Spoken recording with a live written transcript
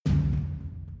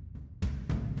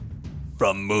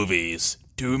From movies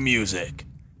to music,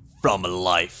 from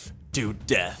life to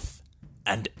death,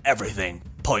 and everything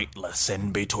pointless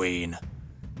in between.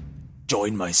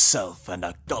 Join myself and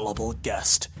a gullible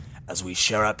guest as we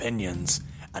share opinions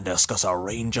and discuss a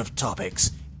range of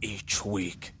topics each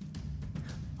week.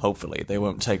 Hopefully they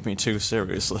won't take me too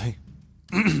seriously.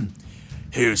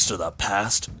 Here's to the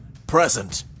past,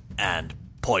 present, and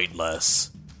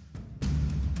pointless.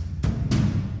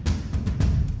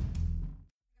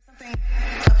 Something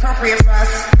appropriate for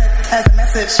us that has a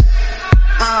message.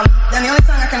 And the only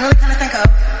song I can really kind of think of.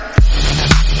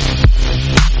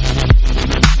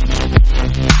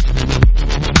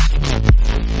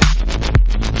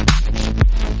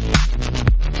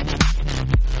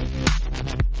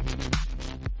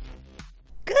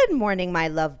 Good morning, my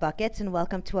love buckets, and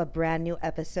welcome to a brand new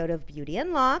episode of Beauty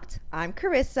Unlocked. I'm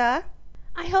Carissa.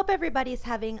 I hope everybody's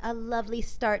having a lovely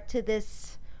start to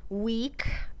this week.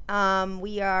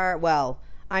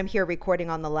 I'm here recording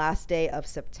on the last day of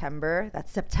September.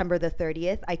 That's September the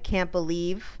 30th. I can't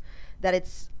believe that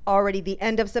it's already the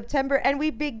end of September and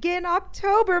we begin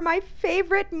October, my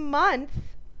favorite month.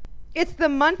 It's the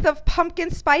month of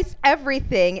pumpkin spice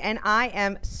everything, and I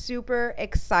am super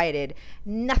excited.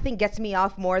 Nothing gets me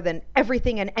off more than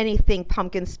everything and anything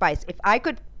pumpkin spice. If I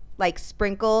could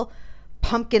sprinkle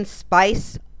pumpkin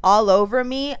spice all over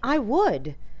me, I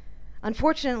would.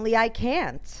 Unfortunately, I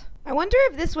can't. I wonder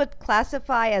if this would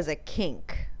classify as a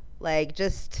kink,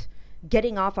 just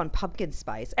getting off on pumpkin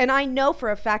spice. And I know for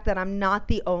a fact that I'm not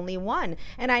the only one.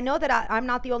 And I know that I'm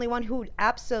not the only one who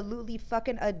absolutely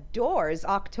fucking adores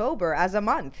October as a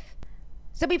month.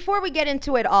 So before we get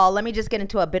into it all, let me just get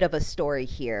into a bit of a story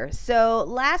here. So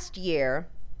last year,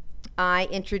 I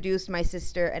introduced my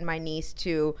sister and my niece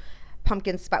to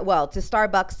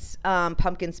Starbucks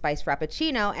pumpkin spice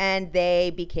frappuccino, and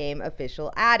they became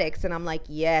official addicts. And I'm like,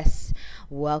 yes,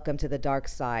 welcome to the dark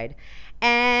side.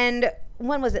 And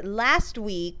when was it? Last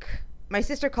week, my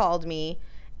sister called me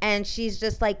and she's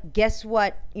just like, guess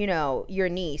what, your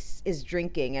niece is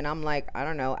drinking? And I'm like, I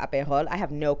don't know, Aperol. I have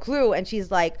no clue. And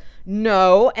she's like,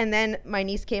 no. And then my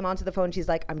niece came onto the phone. She's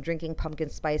like, I'm drinking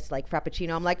pumpkin spice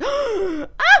frappuccino. I'm like, oh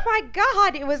my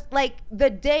God. It was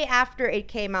the day after it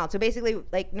came out. So basically,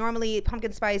 normally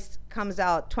pumpkin spice comes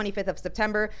out 25th of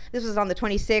September. This was on the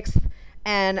 26th.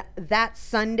 And that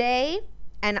Sunday,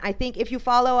 and I think if you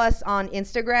follow us on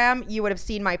Instagram, you would have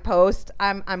seen my post.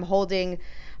 I'm holding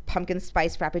pumpkin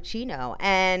spice frappuccino.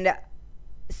 And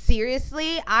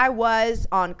seriously, I was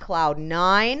on cloud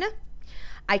 9.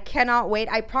 I cannot wait.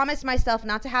 I promised myself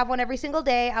not to have one every single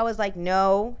day. I was like,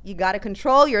 no, you got to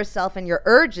control yourself and your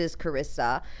urges,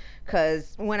 Carissa.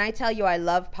 Because when I tell you I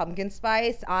love pumpkin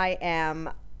spice, I am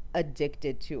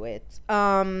addicted to it.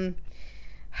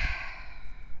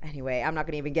 Anyway, I'm not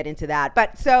going to even get into that.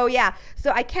 But so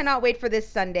I cannot wait for this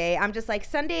Sunday. I'm just like,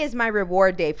 Sunday is my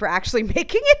reward day for actually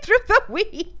making it through the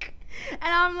week. And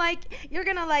I'm like, you're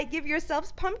going to give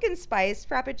yourselves pumpkin spice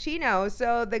frappuccino.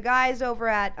 So the guys over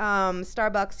at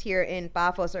Starbucks here in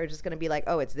Paphos are just going to be like,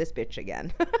 oh, it's this bitch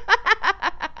again.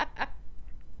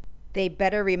 They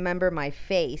better remember my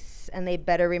face and they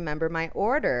better remember my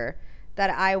order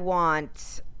that I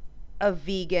want a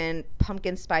vegan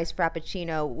pumpkin spice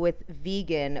frappuccino with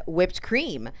vegan whipped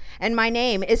cream. And my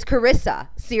name is Carissa.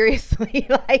 Seriously,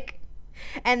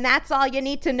 and that's all you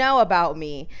need to know about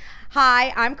me.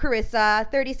 Hi, I'm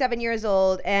Carissa, 37 years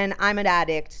old, and I'm an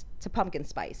addict to pumpkin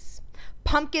spice.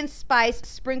 Pumpkin spice,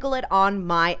 sprinkle it on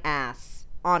my ass,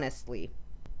 honestly.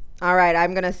 All right,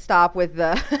 I'm going to stop with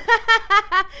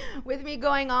with me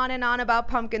going on and on about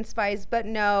pumpkin spice, but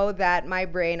know that my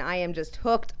brain, I am just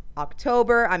hooked.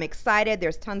 October. I'm excited.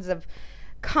 There's tons of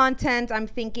content I'm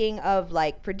thinking of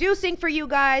producing for you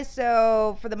guys.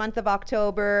 So for the month of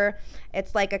October,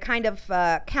 it's a kind of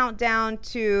countdown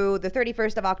to the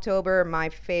 31st of October, my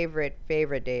favorite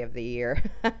day of the year,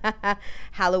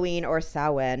 Halloween or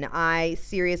Samhain. I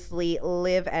seriously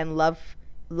live and love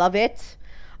it.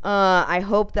 I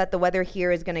hope that the weather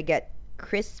here is going to get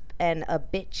crisp and a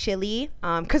bit chilly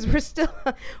because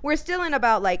we're still in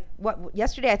about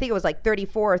yesterday I think it was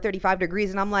 34 or 35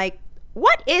 degrees, and I'm like,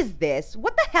 what is this?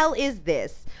 What the hell is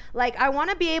this? I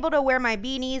want to be able to wear my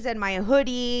beanies and my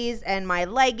hoodies and my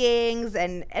leggings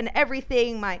and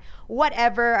everything, my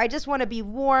whatever. I just want to be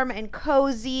warm and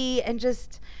cozy and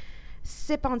just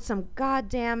sip on some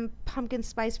goddamn pumpkin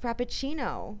spice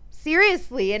frappuccino.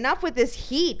 Seriously, enough with this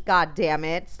heat, goddamn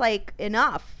it. It's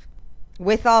enough.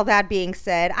 With all that being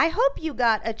said, I hope you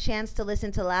got a chance to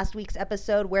listen to last week's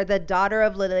episode where the daughter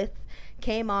of Lilith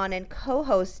came on and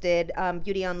co-hosted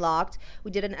Beauty Unlocked.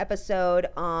 We did an episode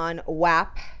on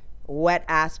WAP, wet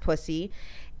ass pussy.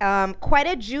 Quite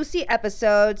a juicy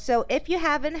episode. So if you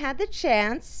haven't had the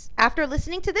chance, after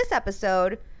listening to this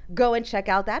episode, go and check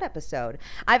out that episode.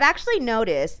 I've actually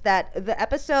noticed that the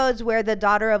episodes where the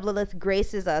daughter of Lilith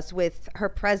graces us with her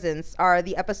presence are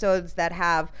the episodes that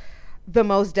have the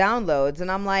most downloads.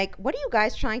 And I'm like, what are you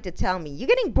guys trying to tell me? You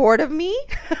getting bored of me?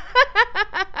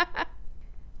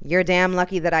 You're damn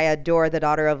lucky that I adore the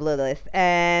daughter of Lilith.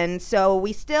 And so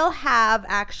we still have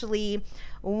actually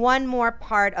one more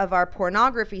part of our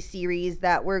pornography series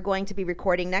that we're going to be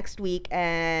recording next week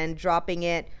and dropping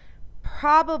it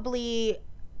probably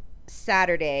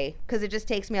Saturday, because it just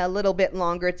takes me a little bit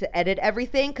longer to edit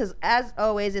everything, because as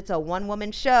always it's a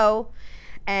one-woman show,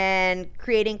 and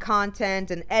creating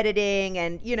content and editing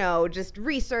and, you know, just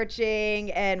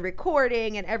researching and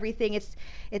recording and everything,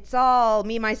 it's all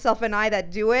me, myself, and I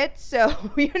that do it. So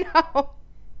you know,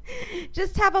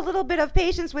 just have a little bit of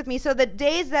patience with me. So the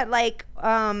days that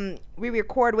we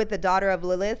record with the daughter of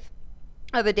Lilith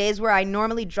are the days where I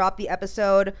normally drop the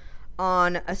episode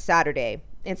on a Saturday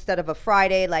instead of a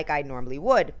Friday like I normally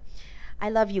would. I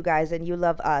love you guys and you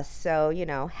love us, so, you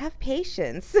know, have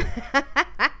patience.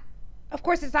 Of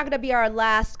course, it's not going to be our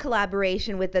last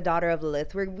collaboration with the daughter of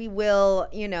Lilith. We will,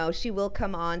 you know, she will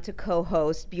come on to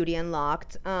co-host Beauty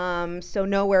Unlocked. So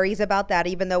no worries about that.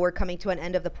 Even though we're coming to an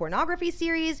end of the pornography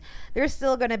series, there's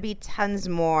still going to be tons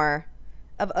more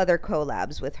of other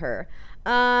collabs with her.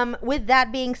 With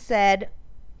that being said,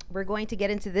 we're going to get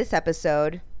into this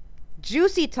episode.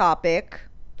 Juicy topic.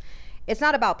 It's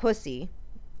not about pussy.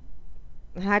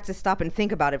 I had to stop and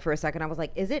think about it for a second. I was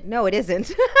like, is it? No, it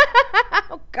isn't.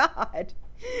 Oh, God.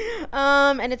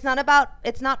 And it's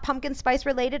not pumpkin spice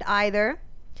related either.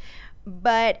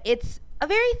 But it's a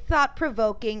very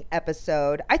thought-provoking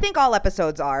episode. I think all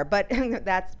episodes are, but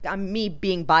that's me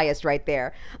being biased right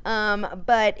there.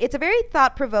 But it's a very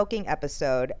thought-provoking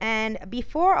episode. And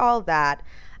before all that,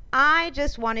 I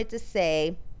just wanted to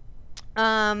say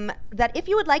that if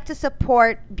you would like to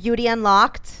support Beauty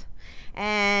Unlocked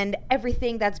and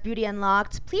everything that's Beauty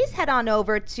Unlocked, please head on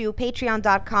over to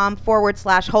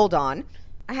patreon.com/hold on.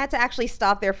 I had to actually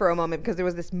stop there for a moment because there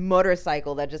was this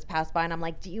motorcycle that just passed by and I'm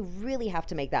like, do you really have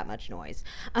to make that much noise?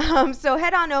 So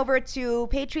head on over to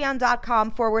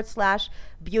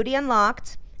patreon.com/Beauty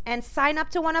Unlocked and sign up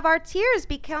to one of our tiers.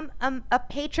 Become a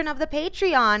patron of the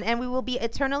Patreon, and we will be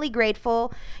eternally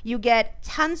grateful. You get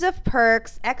tons of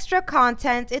perks, extra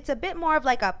content. It's a bit more of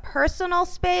like a personal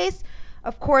space.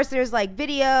 Of course, there's like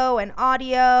video and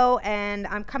audio, and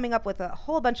I'm coming up with a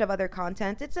whole bunch of other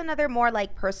content. It's another more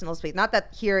like personal space. Not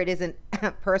that here it isn't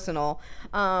personal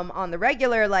on the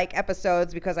regular like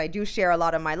episodes, because I do share a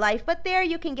lot of my life, but there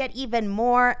you can get even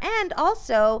more. And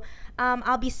also,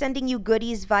 I'll be sending you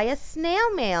goodies via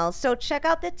snail mail. So check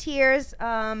out the tiers.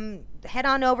 Head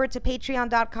on over to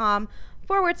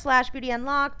patreon.com/Beauty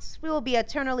Unlocked. We will be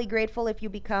eternally grateful if you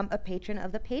become a patron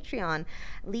of the Patreon.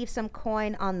 Leave some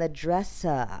coin on the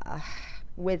dresser.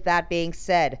 With that being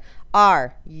said,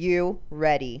 are you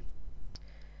ready?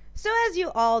 So as you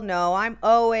all know, I'm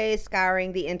always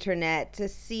scouring the internet to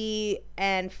see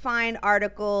and find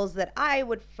articles that I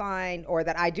would find, or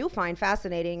that I do find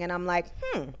fascinating. And I'm like,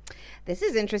 this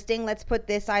is interesting. Let's put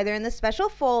this either in the special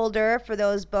folder for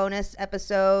those bonus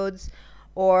episodes,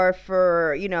 or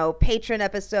for, you know, patron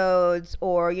episodes,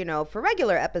 or, you know, for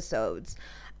regular episodes.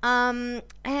 And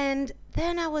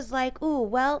then I was like, ooh,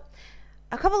 well,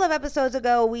 a couple of episodes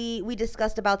ago, we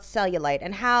discussed about cellulite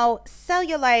and how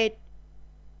cellulite,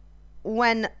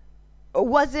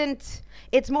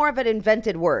 it's more of an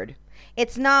invented word.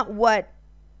 It's not what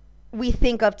we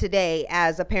think of today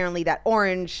as apparently that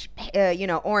orange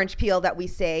peel that we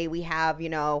say we have,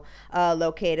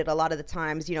 located a lot of the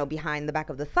times, behind the back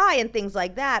of the thigh and things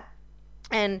like that.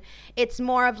 And it's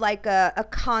more of like a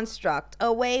construct,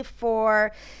 a way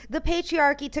for the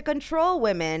patriarchy to control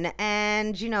women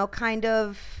and, kind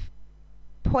of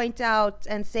point out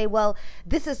and say, well,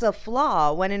 this is a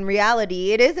flaw, when in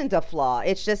reality it isn't a flaw.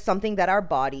 It's just something that our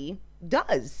body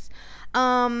does.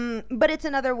 But it's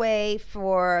another way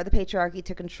for the patriarchy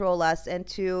to control us and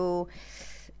to,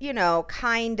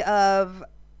 kind of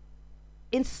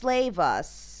enslave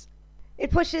us.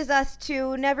 It pushes us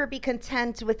to never be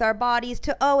content with our bodies,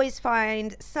 to always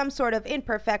find some sort of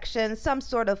imperfection, some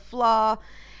sort of flaw,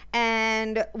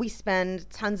 and we spend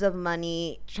tons of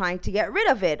money trying to get rid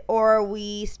of it, or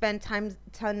we spend tons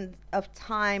of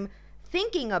time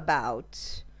thinking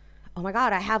about, oh my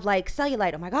God, I have like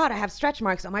cellulite. Oh my God, I have stretch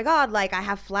marks. Oh my God, like I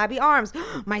have flabby arms.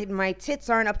 My tits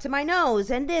aren't up to my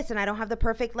nose and this, and I don't have the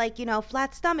perfect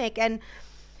flat stomach. And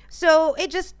so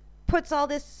it just puts all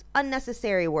this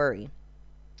unnecessary worry.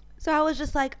 So I was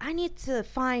just like, I need to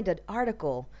find an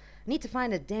article. I need to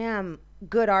find a damn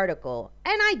good article.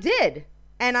 And I did.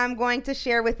 And I'm going to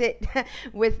share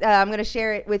I'm going to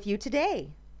share it with you today.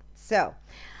 So,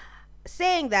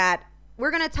 saying that, we're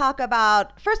going to talk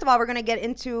about, first of all, we're going to get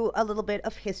into a little bit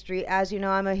of history. As you know,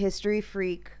 I'm a history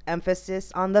freak,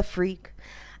 emphasis on the freak.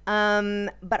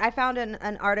 But I found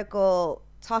an article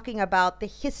talking about the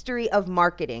history of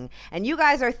marketing. And you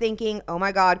guys are thinking, oh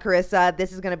my God, Carissa,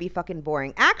 this is going to be fucking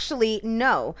boring. Actually,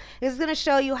 no. This is going to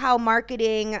show you how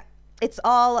marketing, it's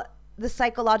all the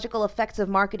psychological effects of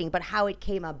marketing, but how it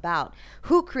came about,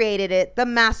 who created it, the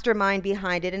mastermind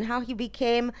behind it, and how he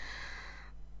became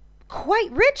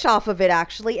quite rich off of it,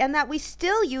 actually, and that we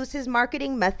still use his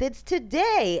marketing methods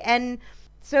today. And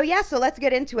so let's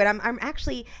get into it. I'm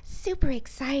actually super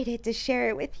excited to share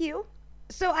it with you.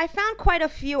 So I found quite a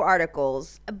few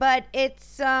articles, but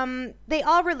it's they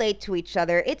all relate to each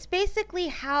other. It's basically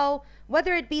how,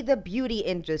 whether it be the beauty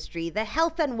industry, the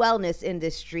health and wellness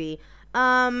industry,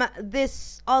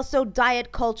 this also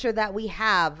diet culture that we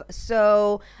have.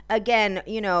 So again,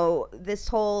 this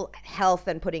whole health,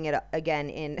 and putting it again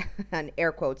in an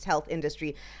air quotes, health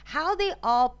industry, how they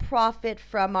all profit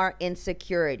from our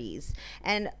insecurities.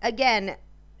 And again,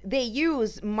 they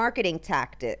use marketing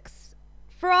tactics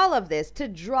for all of this to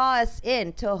draw us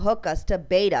in, to hook us, to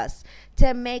bait us,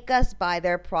 to make us buy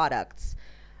their products.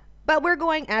 But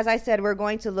as I said, we're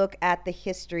going to look at the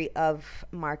history of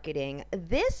marketing.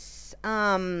 This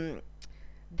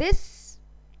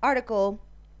article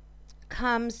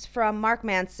comes from Mark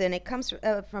Manson. It comes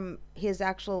from it's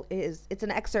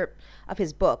an excerpt of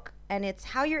his book, and it's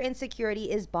How Your Insecurity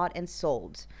is Bought and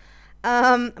Sold.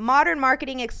 Modern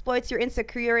marketing exploits your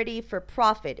insecurity for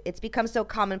profit. It's become so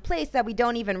commonplace that we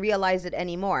don't even realize it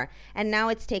anymore. And now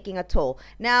it's taking a toll.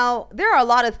 Now, there are a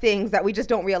lot of things that we just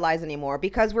don't realize anymore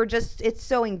because it's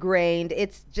so ingrained.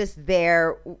 It's just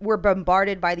there. We're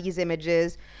bombarded by these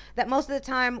images that most of the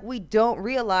time we don't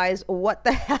realize what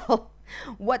the hell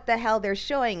they're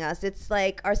showing us. It's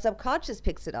like our subconscious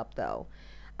picks it up though.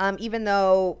 Even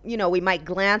though, we might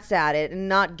glance at it and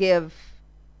not give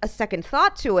a second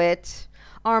thought to it,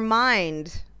 our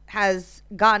mind has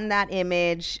gotten that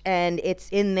image and it's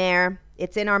in there.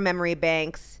 It's in our memory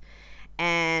banks,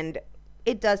 and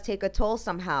it does take a toll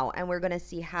somehow. And we're going to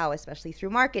see how, especially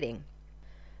through marketing.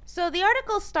 So the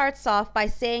article starts off by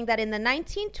saying that in the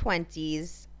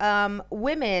 1920s,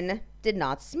 women did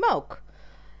not smoke.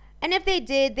 And if they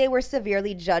did, they were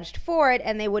severely judged for it,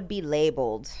 and they would be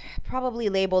probably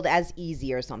labeled as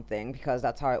easy or something, because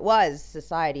that's how it was,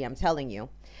 society, I'm telling you.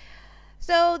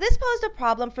 So this posed a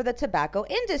problem for the tobacco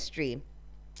industry.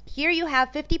 Here you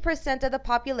have 50% of the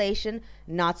population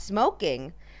not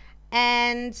smoking,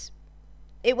 and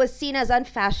it was seen as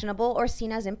unfashionable or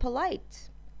seen as impolite.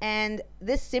 And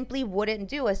this simply wouldn't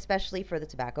do, especially for the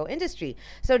tobacco industry.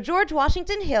 So George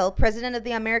Washington Hill, president of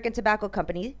the American Tobacco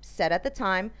Company, said at the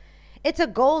time, "It's a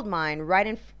gold mine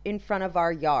right in front of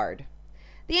our yard."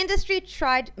 The industry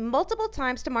tried multiple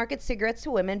times to market cigarettes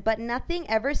to women, but nothing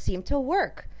ever seemed to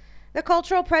work. The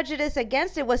cultural prejudice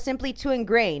against it was simply too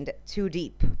ingrained, too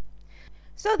deep.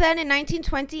 So then in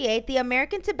 1928, the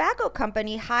American Tobacco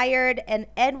Company hired an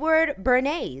Edward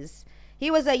Bernays.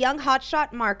 He was a young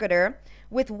hotshot marketer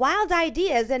with wild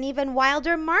ideas and even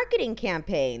wilder marketing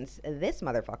campaigns. This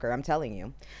motherfucker, I'm telling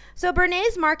you. So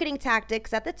Bernays' marketing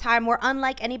tactics at the time were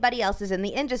unlike anybody else's in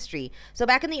the industry. So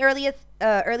back in the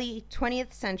early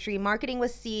 20th century, marketing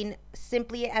was seen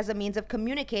simply as a means of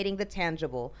communicating the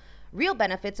tangible, real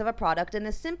benefits of a product in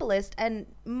the simplest and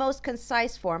most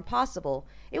concise form possible.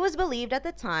 It was believed at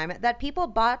the time that people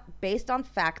bought based on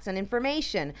facts and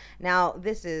information. Now,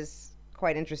 this is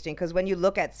quite interesting because when you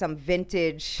look at some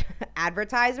vintage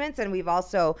advertisements, and we've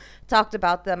also talked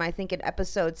about them, I think in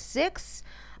episode 6,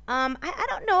 I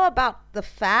don't know about the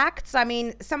facts. I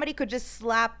mean, somebody could just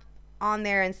slap on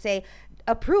there and say,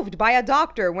 approved by a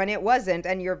doctor, when it wasn't,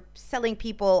 and you're selling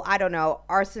people, I don't know,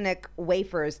 arsenic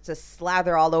wafers to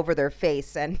slather all over their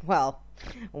face. And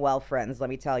well, friends,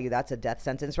 let me tell you, that's a death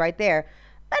sentence right there.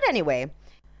 But anyway,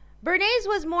 Bernays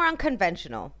was more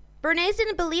unconventional. Bernays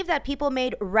didn't believe that people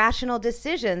made rational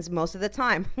decisions most of the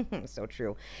time. So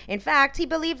true. In fact, he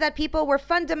believed that people were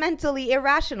fundamentally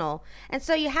irrational, and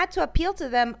so you had to appeal to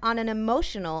them on an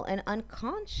emotional and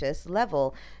unconscious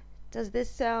level. Does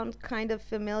this sound kind of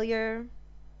familiar?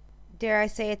 Dare I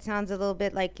say it sounds a little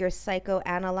bit like you're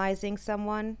psychoanalyzing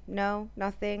someone? No?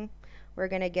 Nothing? We're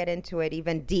going to get into it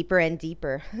even deeper and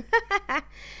deeper.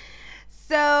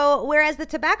 So, whereas the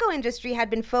tobacco industry had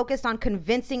been focused on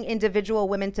convincing individual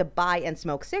women to buy and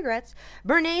smoke cigarettes,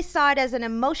 Bernays saw it as an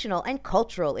emotional and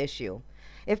cultural issue.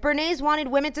 If Bernays wanted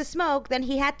women to smoke, then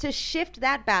he had to shift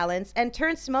that balance and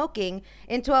turn smoking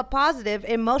into a positive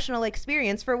emotional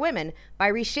experience for women by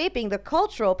reshaping the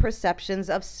cultural perceptions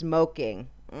of smoking.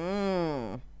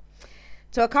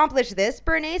 To accomplish this,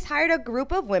 Bernays hired a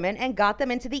group of women and got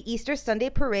them into the Easter Sunday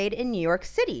parade in New York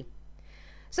City.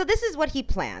 So this is what he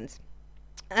planned.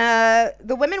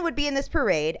 The women would be in this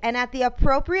parade, and at the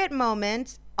appropriate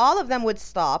moment, all of them would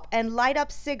stop and light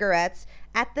up cigarettes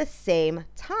at the same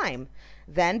time.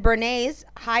 Then Bernays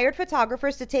hired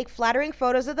photographers to take flattering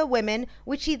photos of the women,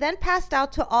 which he then passed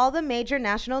out to all the major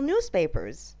national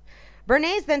newspapers.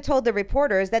 Bernays then told the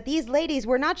reporters that these ladies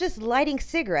were not just lighting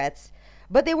cigarettes,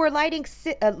 but they were lighting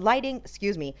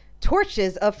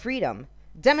torches of freedom,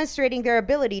 demonstrating their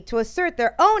ability to assert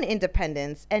their own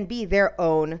independence and be their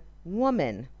own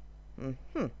woman.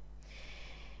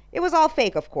 It was all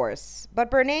fake, of course,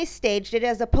 but Bernays staged it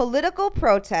as a political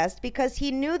protest because he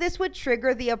knew this would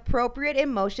trigger the appropriate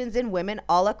emotions in women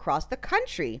all across the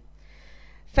country.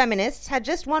 Feminists had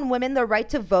just won women the right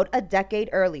to vote a decade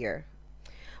earlier.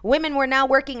 Women were now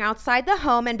working outside the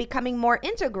home and becoming more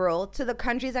integral to the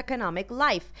country's economic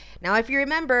life. Now, if you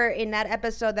remember in that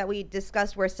episode that we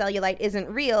discussed where cellulite isn't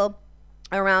real,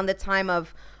 around the time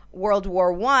of World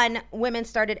War I, women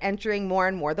started entering more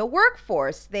and more the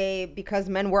workforce. Because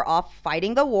men were off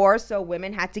fighting the war, so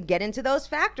women had to get into those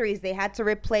factories. They had to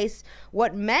replace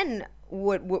what men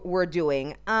were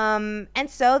doing. And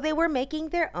so they were making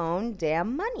their own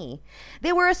damn money.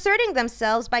 They were asserting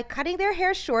themselves by cutting their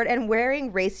hair short and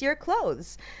wearing racier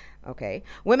clothes. Okay.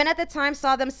 Women at the time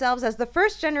saw themselves as the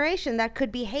first generation that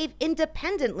could behave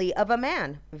independently of a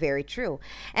man. Very true.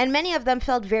 And many of them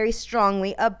felt very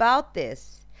strongly about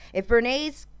this. If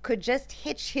Bernays could just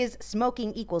hitch his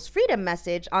smoking equals freedom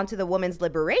message onto the women's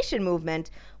liberation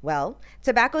movement, well,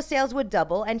 tobacco sales would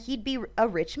double and he'd be a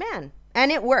rich man.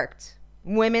 And it worked.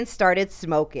 Women started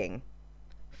smoking.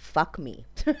 Fuck me.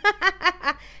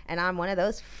 And I'm one of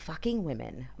those fucking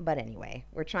women. But anyway,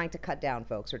 we're trying to cut down,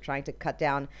 folks. We're trying to cut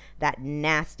down that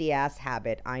nasty ass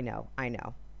habit. I know.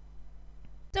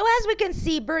 So as we can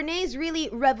see, Bernays really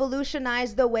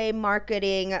revolutionized the way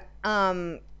marketing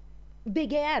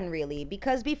began, really,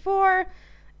 because before,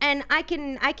 and I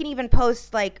can even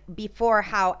post like before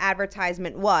how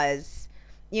advertisement was,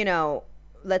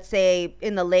 let's say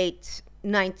in the late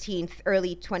 19th,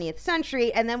 early 20th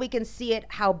century, and then we can see it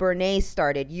how Bernays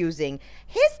started using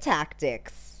his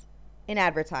tactics in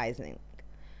advertising.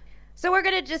 So we're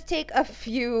going to just take a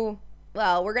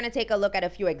look at a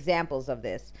few examples of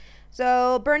this.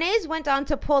 So Bernays went on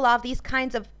to pull off these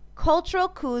kinds of cultural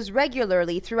coups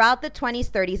regularly throughout the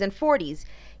 20s, 30s, and 40s.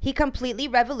 He completely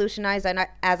revolutionized,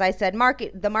 as I said,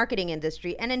 the marketing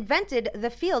industry and invented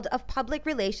the field of public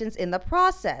relations in the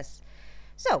process.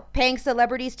 So, paying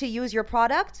celebrities to use your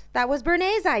product, that was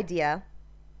Bernays' idea.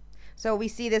 So we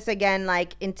see this again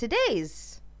like in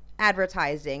today's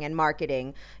advertising and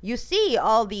marketing. You see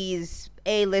all these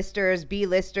A-listers,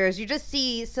 B-listers. You just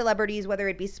see celebrities, whether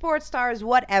it be sports stars,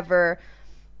 whatever.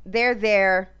 They're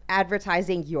there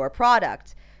advertising your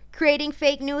product. Creating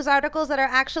fake news articles that are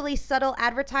actually subtle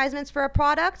advertisements for a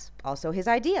product, also his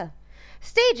idea.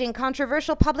 Staging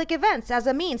controversial public events as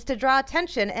a means to draw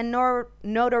attention and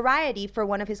notoriety for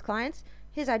one of his clients,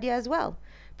 his idea as well.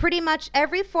 Pretty much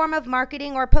every form of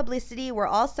marketing or publicity we're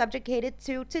all subjugated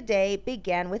to today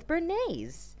began with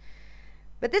Bernays.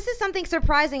 But this is something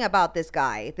surprising about this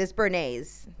guy, this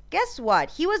Bernays. Guess what?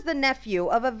 He was the nephew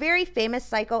of a very famous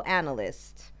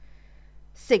psychoanalyst,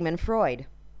 Sigmund Freud.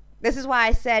 This is why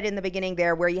I said in the beginning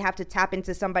there where you have to tap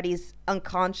into somebody's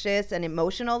unconscious and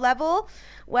emotional level.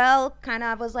 Well, kind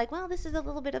of was like, well, this is a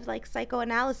little bit of like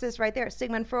psychoanalysis right there.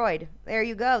 Sigmund Freud. There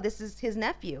you go. This is his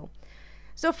nephew.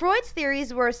 So Freud's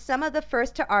theories were some of the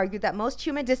first to argue that most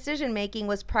human decision-making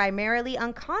was primarily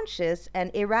unconscious and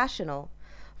irrational.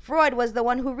 Freud was the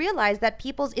one who realized that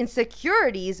people's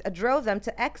insecurities drove them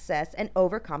to excess and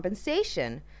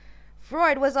overcompensation.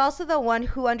 Freud was also the one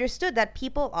who understood that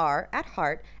people are, at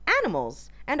heart,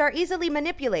 animals and are easily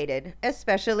manipulated,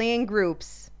 especially in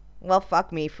groups. Well,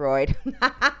 fuck me, Freud.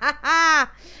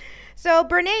 So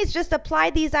Bernays just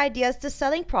applied these ideas to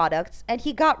selling products, and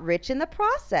he got rich in the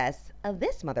process of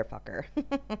this motherfucker.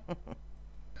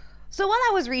 So while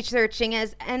I was researching,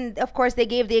 and of course they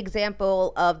gave the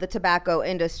example of the tobacco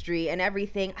industry and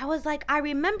everything, I was like, I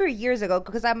remember years ago,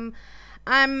 because I'm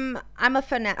a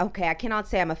fanatic. Okay, I cannot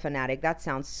say I'm a fanatic. That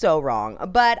sounds so wrong.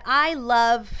 But I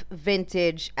love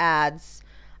vintage ads,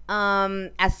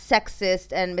 as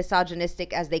sexist and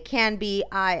misogynistic as they can be.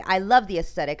 I love the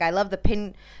aesthetic. I love the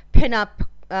pin-up,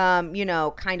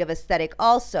 kind of aesthetic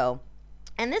also.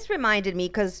 And this reminded me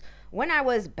because when I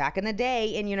was back in the day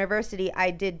in university,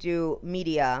 I did do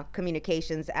media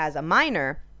communications as a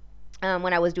minor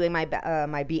when I was doing my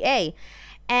BA.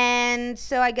 And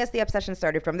so I guess the obsession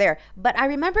started from there. But I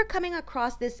remember coming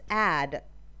across this ad.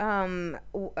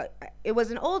 It was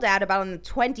an old ad about in the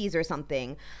 20s or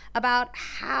something about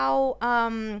how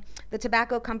the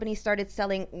tobacco company started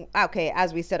selling, okay,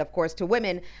 as we said, of course, to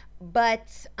women.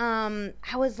 But I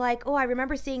was like, oh, I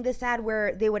remember seeing this ad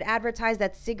where they would advertise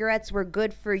that cigarettes were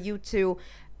good for you to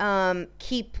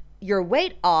keep your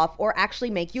weight off or actually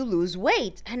make you lose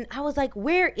weight. And I was like,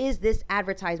 where is this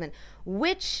advertisement?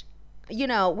 Which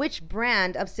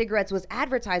brand of cigarettes was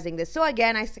advertising this? So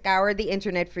again, I scoured the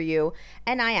internet for you,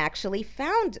 and I actually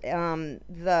found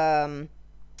the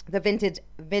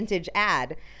vintage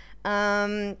ad,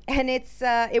 and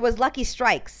it was Lucky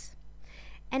Strikes,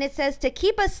 and it says, to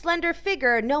keep a slender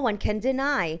figure no one can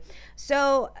deny.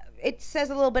 So it says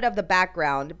a little bit of the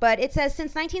background, but it says,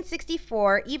 since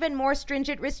 1964, even more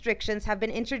stringent restrictions have been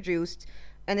introduced.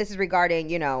 And this is regarding,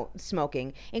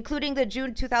 smoking, including the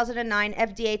June 2009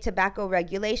 FDA tobacco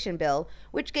regulation bill,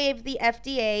 which gave the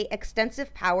FDA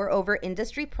extensive power over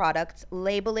industry products,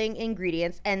 labeling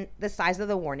ingredients, and the size of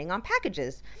the warning on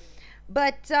packages.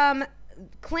 But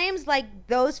claims like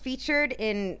those featured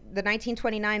in the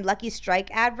 1929 Lucky Strike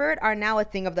advert are now a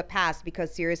thing of the past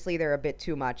because, seriously, they're a bit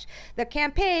too much. The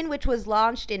campaign, which was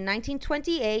launched in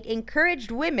 1928,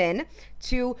 encouraged women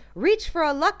to reach for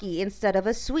a Lucky instead of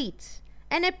a sweet.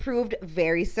 And it proved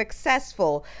very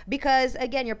successful because,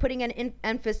 again, you're putting an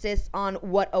emphasis on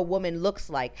what a woman looks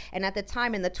like. And at the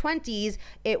time in the 20s,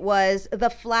 it was the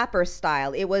flapper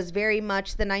style. It was very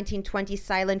much the 1920s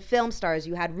silent film stars.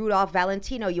 You had Rudolph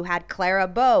Valentino. You had Clara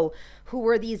Bow, who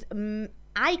were these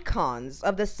icons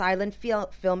of the silent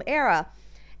film era.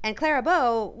 And Clara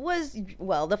Bow was,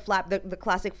 well, the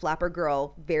classic flapper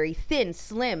girl, very thin,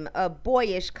 slim, a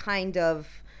boyish kind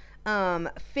of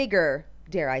figure,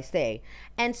 dare I say.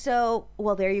 And so,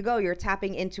 well, there you go. You're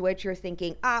tapping into it. You're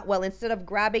thinking, well, instead of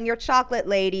grabbing your chocolate,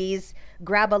 ladies,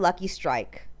 grab a Lucky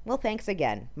Strike. Well, thanks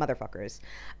again, motherfuckers.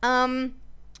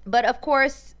 But of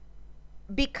course,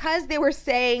 because they were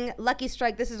saying Lucky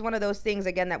Strike, this is one of those things,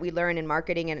 again, that we learn in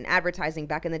marketing and advertising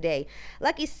back in the day.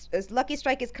 Lucky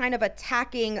Strike is kind of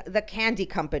attacking the candy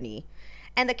company.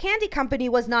 And the candy company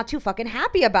was not too fucking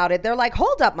happy about it. They're like,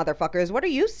 hold up, motherfuckers. What are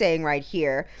you saying right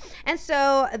here? And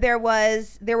so there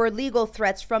were legal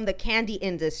threats from the candy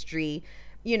industry,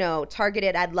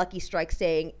 targeted at Lucky Strike,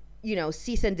 saying,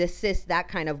 cease and desist, that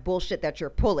kind of bullshit that you're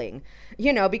pulling,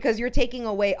 because you're taking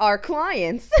away our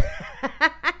clients.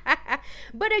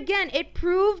 But again, it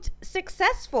proved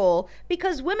successful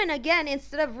because women, again,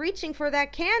 instead of reaching for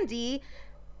that candy,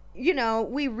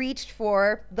 we reached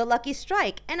for the Lucky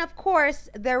Strike. And of course,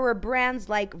 there were brands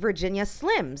like Virginia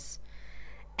Slims.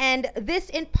 And this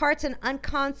imparts an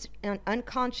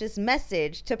unconscious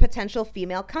message to potential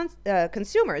female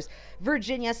consumers.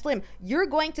 Virginia Slim, you're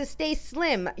going to stay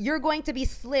slim. You're going to be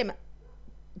slim.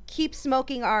 Keep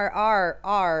smoking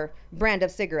our brand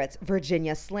of cigarettes,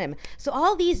 Virginia Slim. So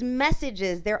all these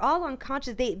messages, they're all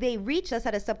unconscious. They reach us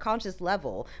at a subconscious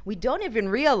level. We don't even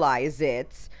realize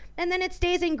it. And then it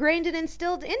stays ingrained and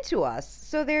instilled into us.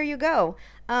 So there you go.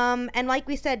 And like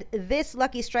we said, this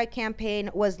Lucky Strike campaign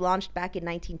was launched back in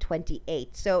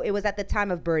 1928. So it was at the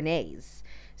time of Bernays.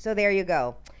 So there you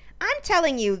go. I'm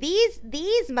telling you, these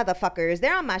motherfuckers,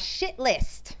 they're on my shit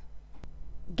list.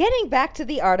 Getting back to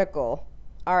the article.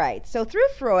 All right. So through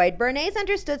Freud, Bernays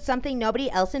understood something nobody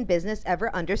else in business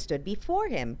ever understood before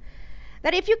him.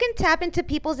 That if you can tap into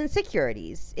people's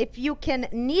insecurities, if you can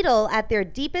needle at their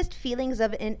deepest feelings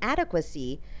of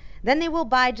inadequacy, then they will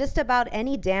buy just about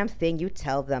any damn thing you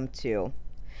tell them to.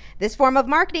 This form of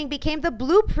marketing became the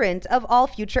blueprint of all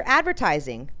future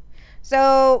advertising.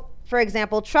 So, for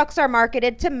example, trucks are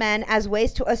marketed to men as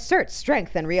ways to assert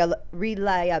strength and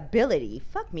reliability.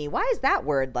 Fuck me, why is that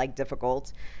word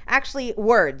difficult? Actually,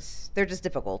 words, they're just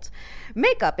difficult.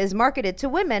 Makeup is marketed to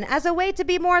women as a way to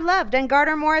be more loved and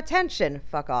garner more attention.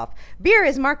 Fuck off. Beer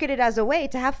is marketed as a way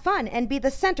to have fun and be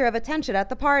the center of attention at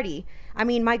the party. I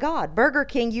mean, my God, Burger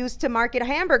King used to market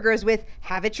hamburgers with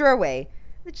 "have it your way,"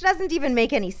 which doesn't even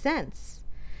make any sense.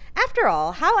 After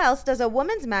all, how else does a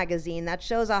woman's magazine that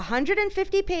shows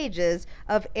 150 pages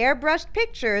of airbrushed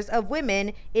pictures of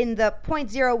women in the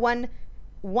 0.01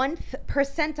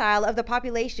 percentile of the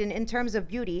population in terms of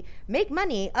beauty make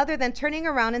money other than turning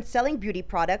around and selling beauty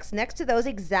products next to those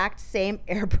exact same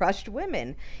airbrushed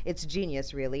women? It's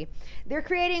genius, really. They're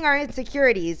creating our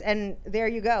insecurities, and there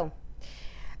you go.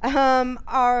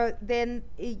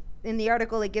 in the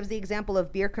article, it gives the example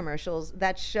of beer commercials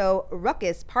that show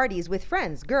ruckus parties with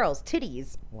friends, girls,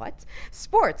 titties. What?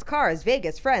 Sports, cars,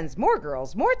 Vegas, friends, more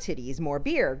girls, more titties, more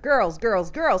beer, girls, girls,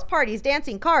 girls, parties,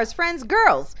 dancing, cars, friends,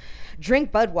 girls.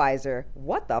 Drink Budweiser.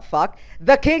 What the fuck?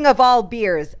 The king of all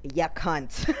beers. Ya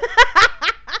cunt.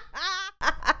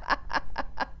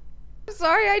 I'm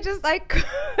sorry, I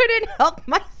couldn't help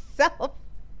myself.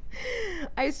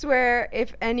 I swear,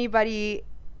 if anybody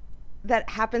that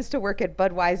happens to work at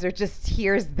Budweiser just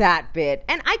hears that bit,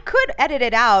 and I could edit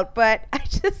it out, but I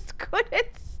just couldn't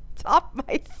stop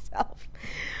myself.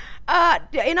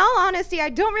 In all honesty, I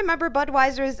don't remember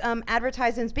Budweiser's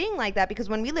advertisements being like that, because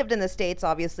when we lived in the States,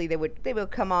 obviously they would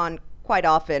come on quite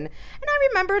often. And I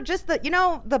remember just the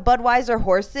Budweiser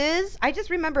horses. I just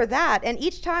remember that. And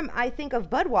each time I think of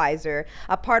Budweiser,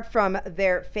 apart from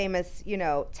their famous,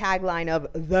 tagline of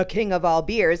the king of all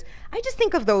beers, I just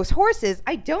think of those horses.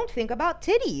 I don't think about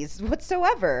titties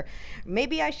whatsoever.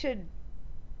 Maybe I should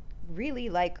really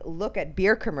look at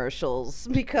beer commercials,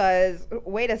 because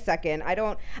wait a second,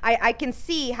 I can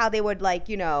see how they would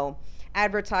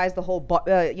advertise the whole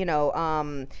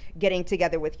getting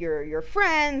together with your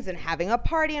friends and having a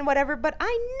party and whatever, but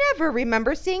I never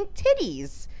remember seeing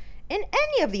titties in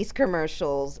any of these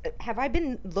commercials. Have I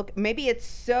been maybe it's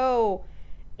so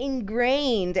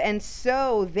ingrained and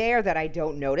so there that I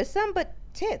don't notice them, but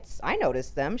tits, I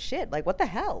notice them. Shit, what the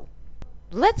hell?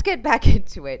 Let's get back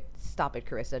into it. Stop it,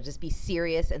 Carissa. Just be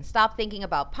serious and stop thinking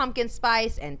about pumpkin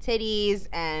spice and titties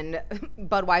and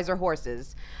Budweiser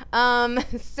horses.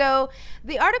 So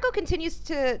the article continues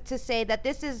to say that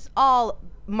this is all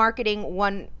marketing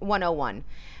 101.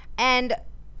 And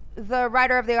the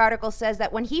writer of the article says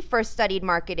that when he first studied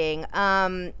marketing,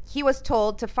 he was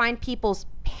told to find people's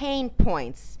pain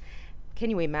points. Can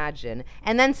you imagine?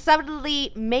 And then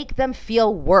suddenly make them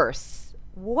feel worse.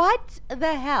 What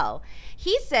the hell?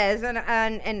 He says, and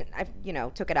I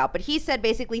took it out, but he said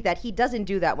basically that he doesn't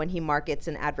do that when he markets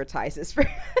and advertises for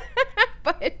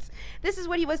but this is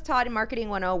what he was taught in Marketing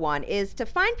 101, is to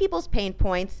find people's pain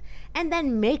points and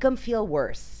then make them feel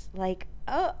worse.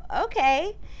 Oh,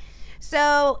 okay.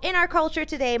 So in our culture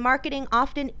today, marketing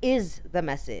often is the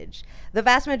message. The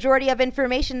vast majority of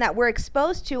information that we're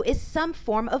exposed to is some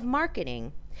form of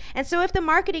marketing. And so if the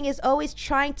marketing is always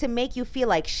trying to make you feel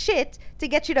like shit to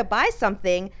get you to buy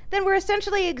something, then we're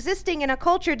essentially existing in a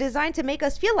culture designed to make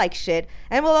us feel like shit,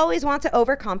 and we'll always want to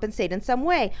overcompensate in some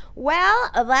way. Well,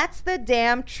 that's the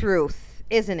damn truth,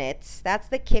 isn't it? That's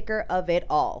the kicker of it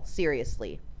all,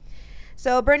 seriously.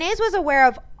 So Bernays was aware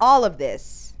of all of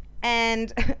this,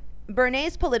 and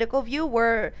Bernays' political view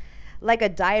were like a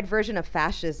diet version of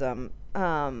fascism.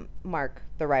 Mark,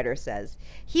 the writer, says.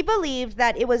 He believed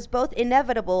that it was both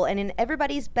inevitable and in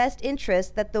everybody's best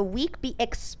interest that the weak be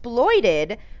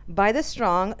exploited by the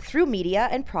strong through media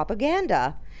and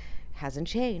propaganda. Hasn't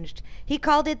changed. He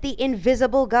called it the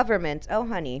invisible government. Oh,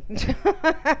 honey.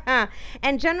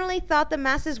 And generally thought the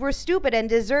masses were stupid and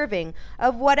deserving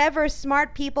of whatever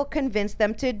smart people convinced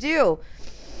them to do.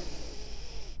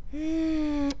 Do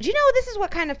you know, this is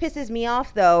what kind of pisses me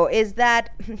off, though, is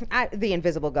that the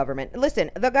invisible government.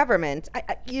 Listen, the government,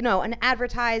 and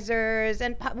advertisers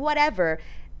and whatever.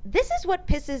 This is what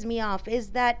pisses me off, is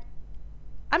that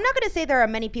I'm not going to say there are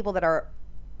many people that are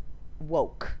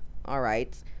woke, all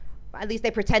right? At least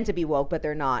they pretend to be woke, but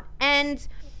they're not. And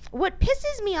what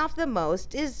pisses me off the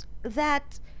most is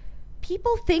that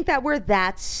people think that we're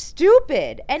that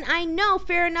stupid. And I know,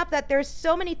 fair enough, that there's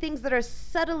so many things that are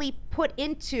subtly put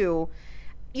into,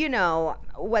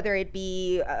 whether it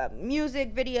be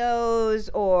music videos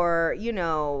or,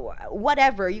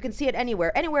 whatever. You can see it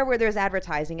anywhere where there's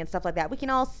advertising and stuff like that. We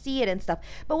can all see it and stuff.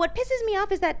 But what pisses me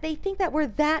off is that they think that we're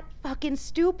that fucking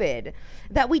stupid,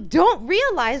 that we don't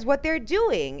realize what they're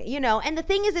doing, And the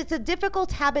thing is, it's a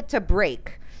difficult habit to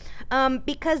break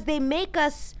because they make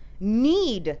us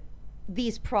need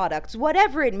these products,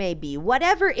 whatever it may be,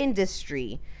 whatever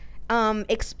industry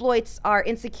exploits our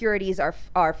insecurities,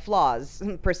 our flaws,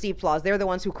 perceived flaws. They're the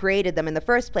ones who created them in the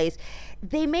first place.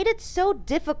 They made it so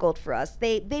difficult for us.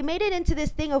 They made it into this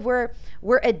thing of we're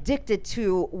addicted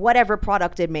to whatever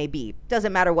product it may be.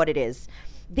 Doesn't matter what it is.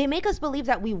 They make us believe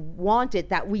that we want it,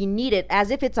 that we need it,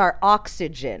 as if it's our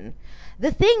oxygen.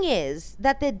 The thing is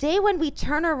that the day when we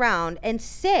turn around and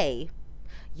say,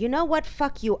 you know what,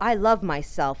 fuck you, I love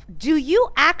myself, do you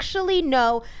actually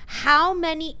know how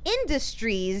many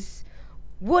industries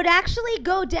would actually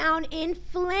go down in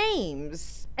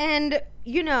flames and,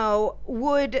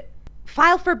 would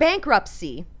file for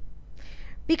bankruptcy?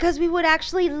 Because we would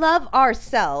actually love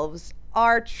ourselves,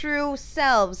 our true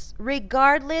selves,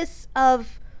 regardless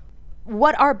of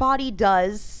what our body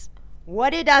does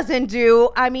What it doesn't do.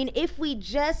 I mean, if we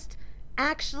just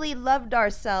actually loved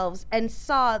ourselves and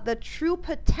saw the true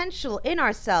potential in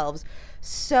ourselves,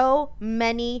 so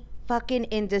many fucking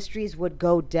industries would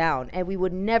go down and we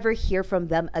would never hear from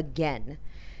them again.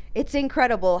 It's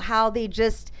incredible how they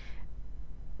just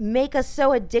make us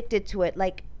so addicted to it,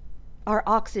 like our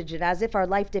oxygen, as if our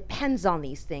life depends on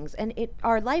these things. And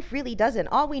our life really doesn't.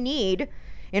 All we need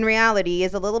in reality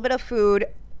is a little bit of food,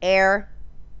 air,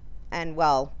 and,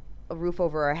 well, a roof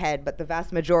over our head. But the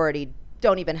vast majority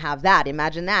don't even have that.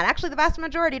 Imagine that. Actually, the vast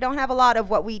majority don't have a lot of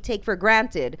what we take for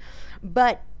granted.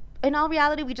 But in all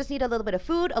reality, we just need a little bit of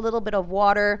food, a little bit of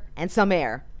water, and some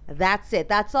air. That's it.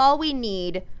 That's all we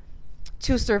need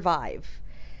to survive.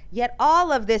 Yet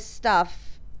all of this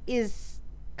stuff is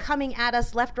coming at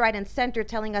us left, right, and center,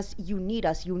 telling us, you need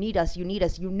us, you need us, you need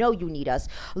us, you know you need us.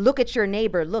 Look at your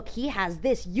neighbor. Look, he has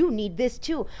this. You need this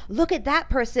too. Look at that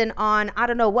person on, I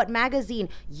don't know what magazine.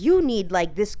 You need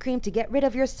like this cream to get rid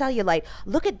of your cellulite.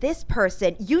 Look at this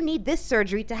person. You need this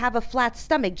surgery to have a flat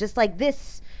stomach, just like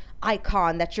this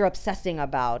icon that you're obsessing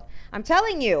about. I'm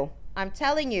telling you.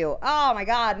 Oh my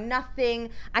God, nothing.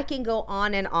 I can go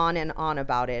on and on and on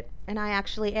about it. And I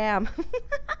actually am.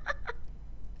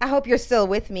 I hope you're still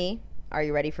with me. Are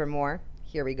you ready for more?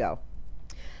 Here we go.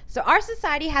 So our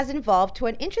society has evolved to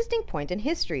an interesting point in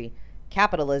history.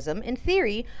 Capitalism, in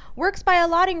theory, works by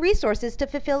allotting resources to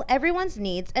fulfill everyone's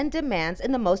needs and demands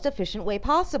in the most efficient way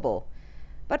possible.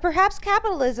 But perhaps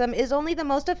capitalism is only the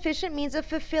most efficient means of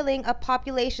fulfilling a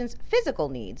population's physical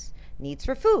needs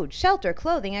for food, shelter,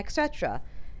 clothing, etc.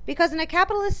 Because in a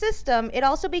capitalist system, it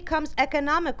also becomes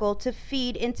economical to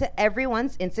feed into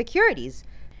everyone's insecurities,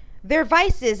 their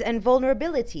vices and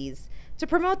vulnerabilities, to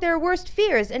promote their worst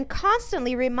fears and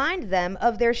constantly remind them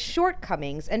of their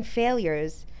shortcomings and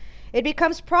failures. It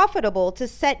becomes profitable to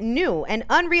set new and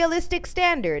unrealistic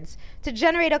standards, to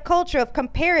generate a culture of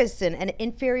comparison and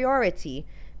inferiority,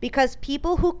 because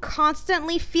people who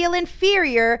constantly feel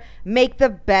inferior make the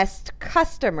best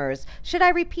customers. Should I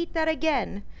repeat that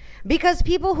again? Because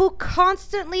people who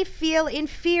constantly feel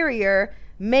inferior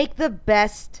make the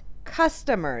best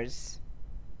customers.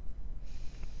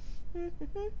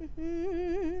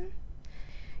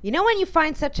 You know when you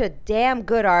find such a damn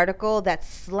good article that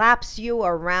slaps you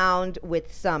around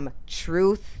with some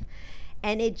truth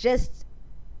and it just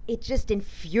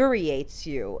infuriates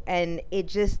you and it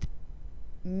just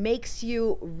makes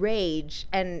you rage,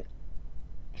 and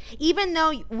even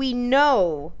though we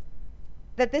know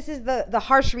that this is the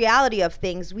harsh reality of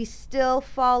things, we still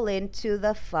fall into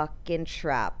the fucking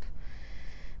trap.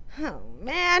 Oh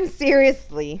man,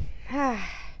 seriously.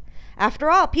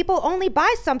 After all, people only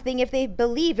buy something if they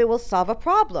believe it will solve a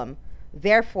problem.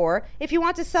 Therefore, if you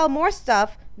want to sell more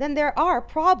stuff, then there are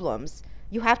problems.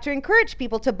 You have to encourage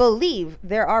people to believe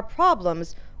there are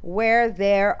problems where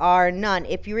there are none.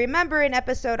 If you remember an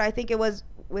episode, I think it was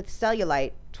with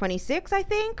cellulite, 26, I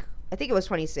think it was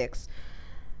 26.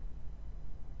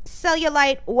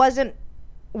 Cellulite wasn't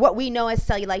what we know as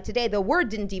cellulite today. The word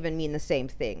didn't even mean the same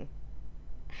thing.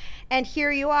 And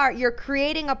here you are, you're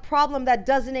creating a problem that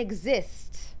doesn't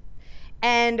exist.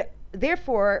 And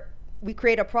therefore, we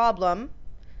create a problem,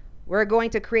 we're going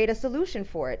to create a solution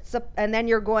for it. And then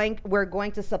we're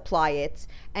going to supply it,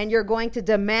 and you're going to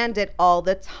demand it all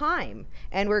the time.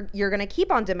 And you're going to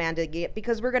keep on demanding it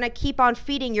because we're going to keep on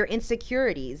feeding your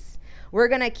insecurities. We're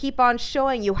going to keep on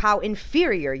showing you how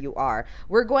inferior you are.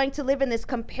 We're going to live in this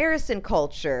comparison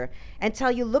culture and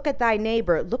tell you, look at thy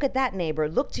neighbor, look at that neighbor,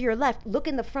 look to your left, look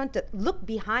in the front, look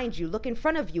behind you, look in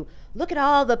front of you, look at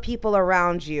all the people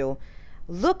around you.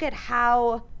 Look at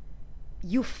how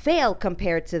you fail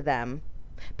compared to them.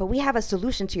 But we have a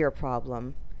solution to your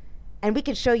problem. And we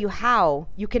can show you how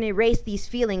you can erase these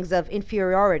feelings of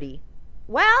inferiority.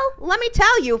 Well, let me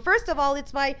tell you, first of all,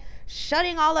 it's by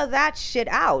shutting all of that shit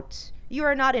out. You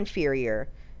are not inferior.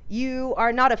 You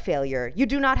are not a failure. You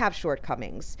do not have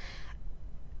shortcomings.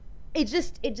 It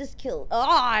just kills.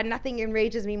 Nothing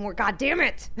enrages me more. God damn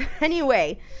it.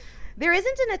 Anyway, there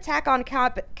isn't an attack on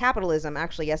capitalism.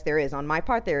 Actually, yes, there is. On my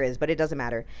part, there is, but it doesn't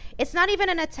matter. It's not even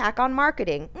an attack on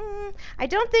marketing. I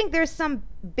don't think there's some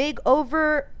big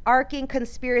overarching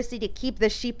conspiracy to keep the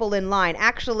sheeple in line.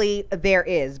 Actually, there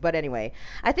is. But anyway,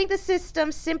 I think the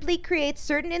system simply creates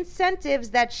certain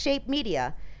incentives that shape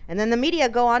media. And then the media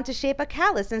go on to shape a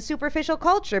callous and superficial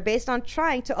culture based on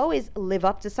trying to always live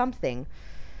up to something.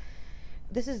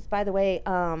 This is, by the way,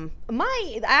 I'm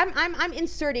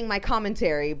inserting my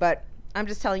commentary, but I'm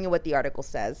just telling you what the article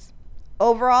says.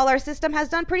 Overall, our system has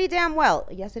done pretty damn well.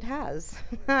 Yes, it has.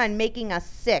 And making us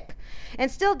sick. And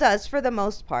still does for the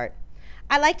most part.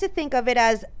 I like to think of it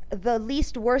as the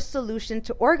least worst solution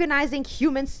to organizing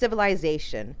human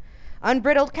civilization.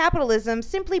 Unbridled capitalism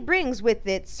simply brings with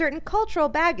it certain cultural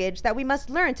baggage that we must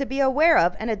learn to be aware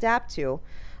of and adapt to.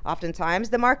 Oftentimes,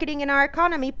 the marketing in our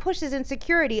economy pushes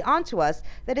insecurity onto us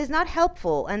that is not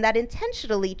helpful and that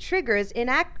intentionally triggers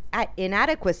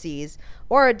inadequacies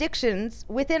or addictions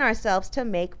within ourselves to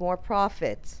make more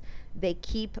profits. They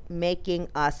keep making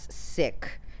us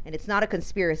sick. And it's not a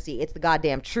conspiracy. It's the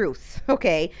goddamn truth.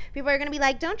 Okay? People are going to be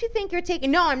like, don't you think you're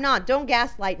taking... No, I'm not. Don't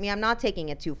gaslight me. I'm not taking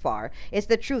it too far. It's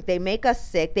the truth. They make us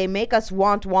sick. They make us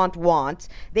want.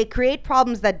 They create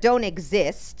problems that don't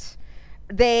exist.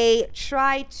 They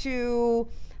try to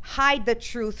hide the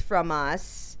truth from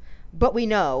us, but we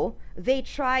know. They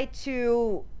try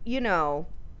to,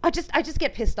 I just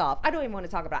get pissed off. I don't even want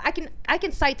to talk about it. I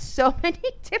can cite so many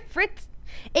different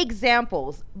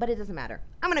examples, but it doesn't matter.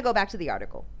 I'm going to go back to the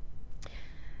article.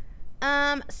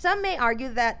 Some may argue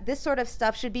that this sort of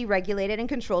stuff should be regulated and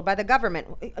controlled by the government.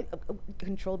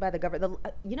 Controlled by the government.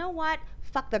 You know what?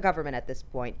 Fuck the government at this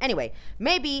point. Anyway,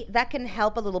 maybe that can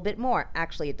help a little bit more.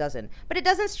 Actually, it doesn't. But it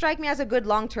doesn't strike me as a good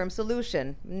long-term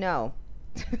solution. No.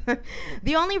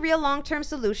 The only real long-term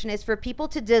solution is for people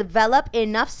to develop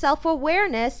enough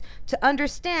self-awareness to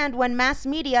understand when mass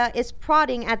media is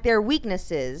prodding at their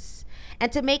weaknesses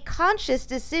and to make conscious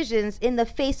decisions in the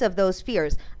face of those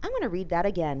fears. I'm going to read that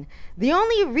again. The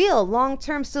only real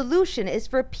long-term solution is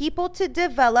for people to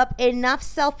develop enough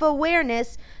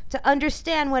self-awareness to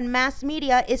understand when mass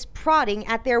media is prodding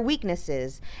at their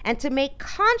weaknesses and to make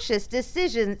conscious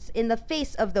decisions in the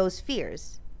face of those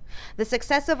fears. The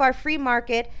success of our free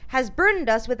market has burdened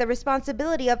us with the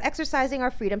responsibility of exercising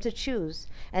our freedom to choose,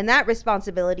 and that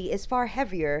responsibility is far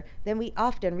heavier than we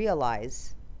often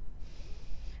realize.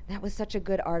 That was such a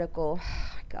good article.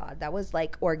 Oh, God, that was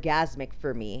like orgasmic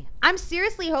for me. I'm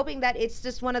seriously hoping that it's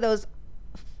just one of those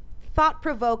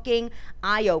thought-provoking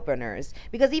eye-openers,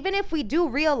 because even if we do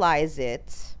realize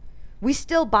it, we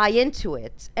still buy into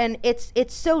it, and it's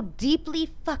so deeply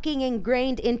fucking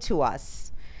ingrained into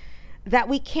us that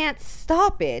we can't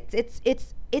stop it.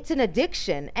 It's an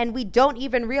addiction, and we don't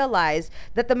even realize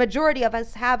that the majority of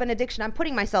us have an addiction. I'm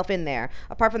putting myself in there,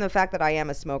 apart from the fact that I am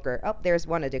a smoker. Oh, there's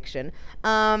one addiction.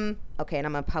 Okay, and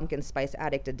I'm a pumpkin spice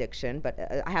addict addiction, but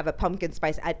I have a pumpkin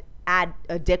spice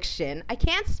addiction. I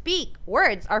can't speak.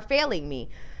 Words are failing me.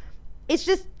 It's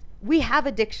just, we have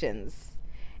addictions,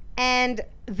 and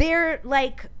they're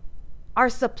like our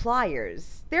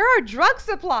suppliers. They're our drug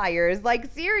suppliers,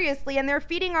 like seriously, and they're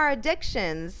feeding our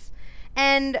addictions.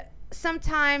 And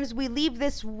sometimes we leave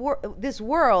this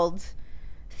world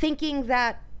thinking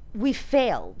that we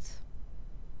failed.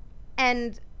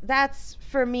 And that's,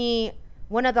 for me,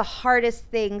 one of the hardest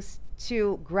things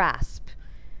to grasp,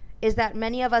 is that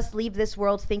many of us leave this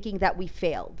world thinking that we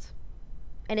failed.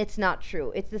 And it's not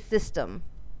true. It's the system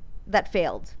that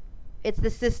failed. It's the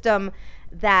system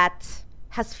that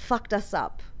has fucked us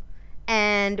up.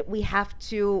 And we have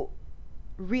to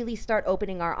really start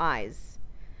opening our eyes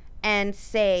and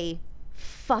say,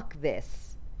 fuck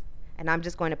this. And I'm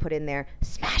just going to put in there,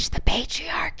 smash the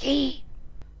patriarchy.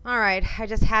 All right, I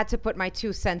just had to put my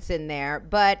 2 cents in there.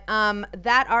 But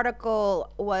that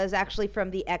article was actually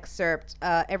from the excerpt,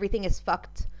 Everything is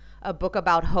Fucked, a book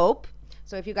about hope.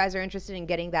 So if you guys are interested in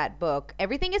getting that book,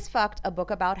 Everything is Fucked, a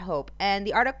book about hope. And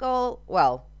the article,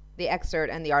 the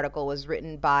excerpt and the article was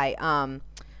written by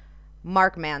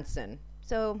Mark Manson.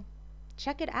 So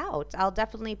check it out. I'll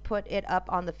definitely put it up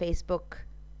on the Facebook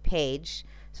page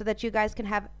so that you guys can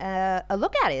have a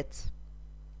look at it.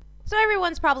 So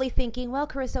everyone's probably thinking, well,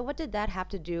 Carissa, what did that have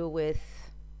to do with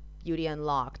Beauty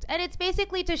Unlocked? And it's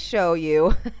basically to show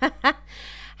you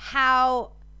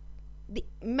how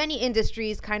many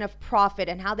industries kind of profit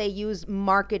and how they use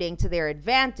marketing to their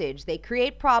advantage. They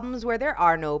create problems where there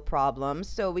are no problems.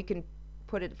 So we can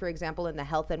put it, for example, in the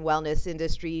health and wellness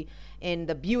industry, in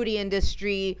the beauty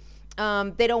industry.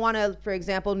 They don't want to, for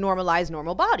example, normalize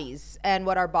normal bodies and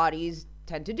what our bodies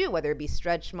tend to do, whether it be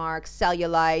stretch marks,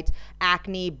 cellulite,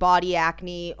 acne, body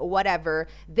acne, whatever.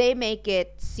 They make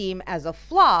it seem as a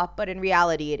flaw, but in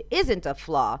reality, it isn't a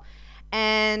flaw.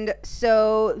 And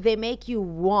so they make you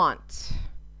want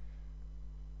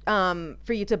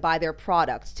for you to buy their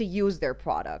products, to use their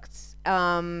products.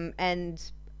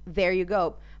 And there you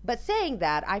go. But saying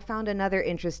that, I found another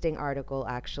interesting article,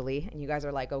 actually. And you guys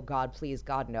are like, oh, God, please,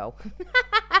 God, no.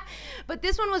 But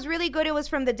this one was really good. It was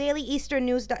from the Daily Eastern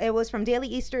News. It was from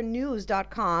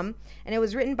dailyeasternnews.com. And it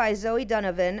was written by Zoe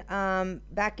Donovan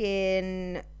back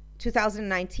in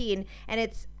 2019, and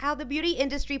it's how the beauty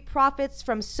industry profits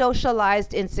from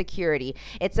socialized insecurity.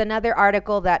 It's another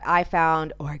article that I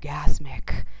found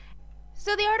orgasmic.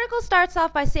 So the article starts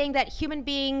off by saying that human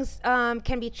beings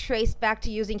can be traced back to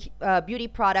using beauty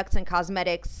products and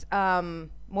cosmetics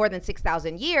more than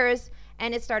 6,000 years,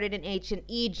 and it started in ancient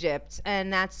Egypt,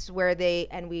 and that's where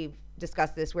and we've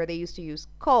discussed this, where they used to use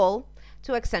kohl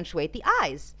to accentuate the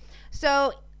eyes.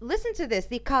 So listen to this.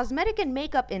 The cosmetic and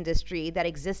makeup industry that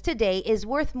exists today is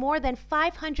worth more than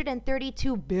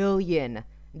 $532 billion.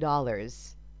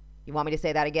 You want me to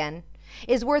say that again?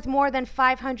 Is worth more than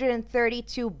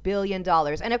 $532 billion.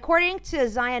 And according to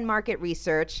Zion Market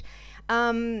Research,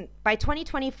 by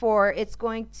 2024, it's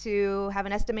going to have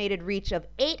an estimated reach of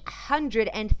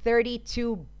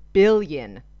 $832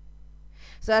 billion.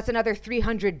 So that's another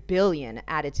 $300 billion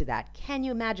added to that. Can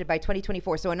you imagine by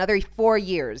 2024? So another 4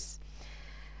 years.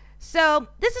 So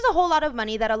this is a whole lot of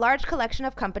money that a large collection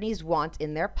of companies want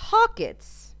in their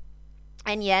pockets.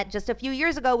 And yet, just a few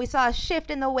years ago, we saw a shift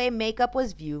in the way makeup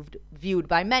was viewed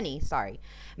by many.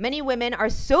 Many women are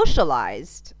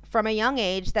socialized from a young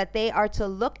age that they are to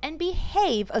look and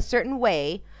behave a certain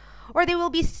way, or they will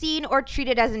be seen or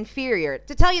treated as inferior.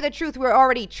 To tell you the truth, we're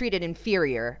already treated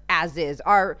inferior as is.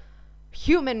 Our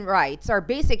human rights, our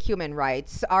basic human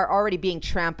rights, are already being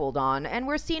trampled on, and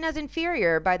we're seen as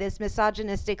inferior by this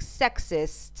misogynistic,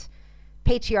 sexist,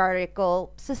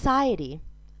 patriarchal society.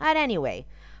 And anyway,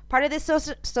 part of this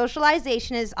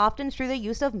socialization is often through the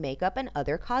use of makeup and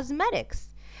other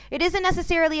cosmetics. It isn't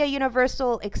necessarily a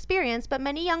universal experience, but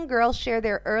many young girls share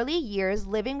their early years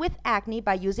living with acne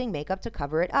by using makeup to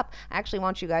cover it up. I actually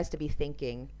want you guys to be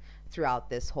thinking throughout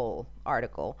this whole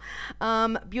article.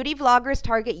 Beauty vloggers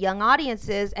target young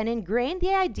audiences and ingrain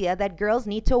the idea that girls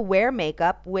need to wear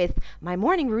makeup with my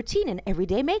morning routine and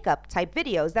everyday makeup type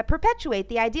videos that perpetuate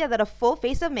the idea that a full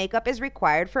face of makeup is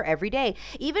required for every day.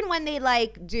 Even when they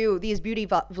do these beauty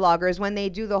vloggers, when they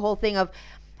do the whole thing of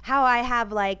how I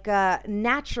have a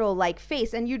natural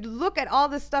face, and you look at all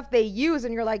the stuff they use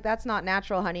and you're like, that's not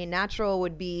natural, honey. Natural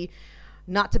would be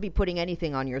not to be putting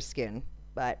anything on your skin.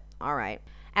 But all right.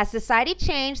 As society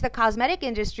changed, the cosmetic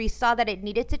industry saw that it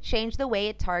needed to change the way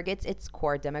it targets its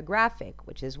core demographic,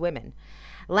 which is women.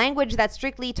 Language that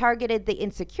strictly targeted the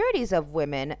insecurities of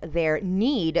women, their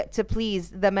need to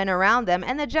please the men around them,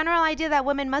 and the general idea that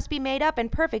women must be made up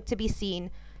and perfect to be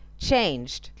seen,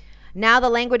 changed. Now the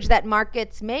language that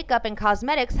markets makeup and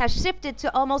cosmetics has shifted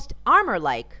to almost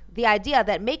armor-like. The idea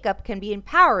that makeup can be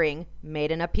empowering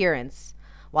made an appearance.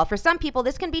 While for some people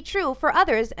this can be true, for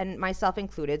others, and myself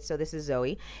included, so this is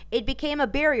Zoe, it became a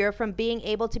barrier from being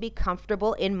able to be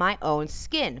comfortable in my own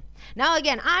skin. Now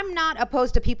again, I'm not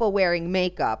opposed to people wearing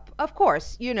makeup. Of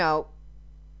course,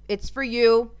 it's for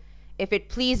you. If it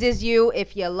pleases you,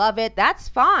 if you love it, that's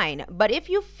fine. But if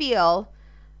you feel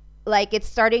like it's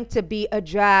starting to be a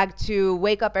drag to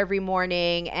wake up every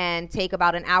morning and take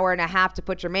about an hour and a half to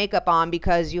put your makeup on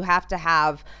because you have to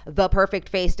have the perfect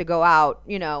face to go out,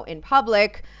 in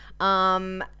public,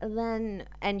 and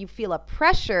you feel a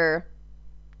pressure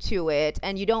to it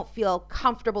and you don't feel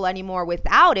comfortable anymore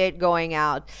without it going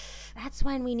out, that's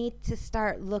when we need to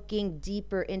start looking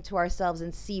deeper into ourselves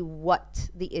and see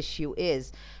what the issue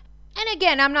is. And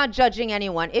again, I'm not judging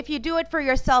anyone. If you do it for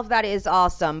yourself, that is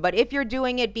awesome. But if you're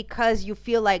doing it because you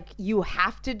feel like you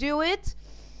have to do it,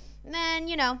 then,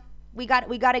 we got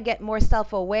to get more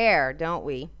self-aware, don't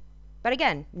we? But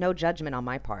again, no judgment on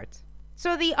my part.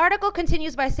 So the article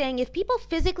continues by saying, if people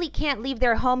physically can't leave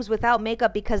their homes without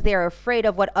makeup because they are afraid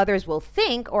of what others will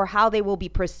think or how they will be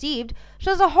perceived,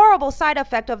 shows a horrible side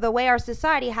effect of the way our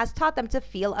society has taught them to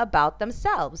feel about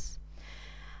themselves.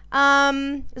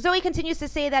 Zoe continues to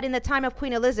say that in the time of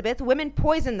Queen Elizabeth, women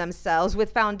poisoned themselves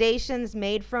with foundations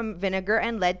made from vinegar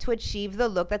and lead to achieve the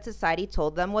look that society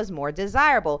told them was more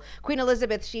desirable. Queen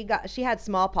Elizabeth, she had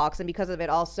smallpox, and because of it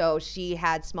also she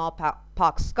had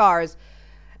smallpox scars,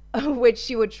 which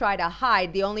she would try to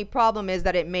hide. The only problem is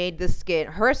that it made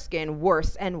her skin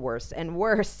worse and worse and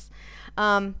worse.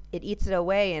 It eats it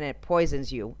away and it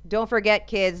poisons you. Don't forget,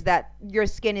 kids, that your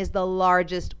skin is the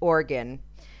largest organ.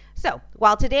 So,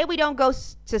 while today we don't go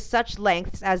to such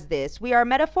lengths as this, we are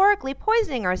metaphorically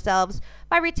poisoning ourselves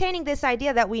by retaining this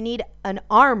idea that we need an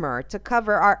armor to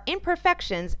cover our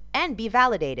imperfections and be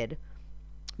validated.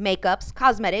 Makeups,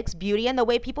 cosmetics, beauty, and the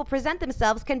way people present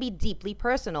themselves can be deeply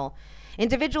personal.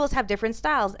 Individuals have different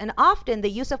styles, and often the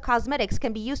use of cosmetics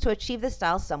can be used to achieve the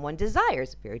style someone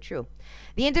desires. Very true.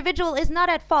 The individual is not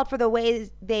at fault for the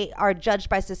ways they are judged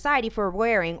by society for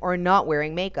wearing or not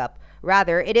wearing makeup.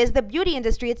 Rather, it is the beauty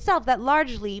industry itself that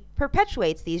largely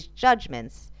perpetuates these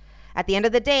judgments. At the end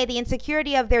of the day, the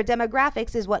insecurity of their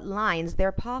demographics is what lines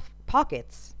their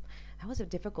pockets. That was a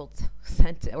difficult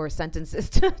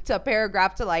sentences to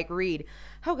paragraph to read.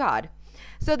 Oh, God.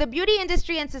 So the beauty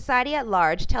industry and society at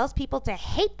large tells people to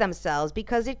hate themselves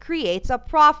because it creates a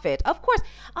profit. Of course,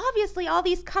 obviously all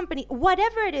these companies,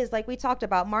 whatever it is, like we talked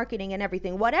about marketing and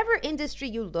everything, whatever industry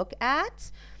you look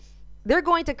at, they're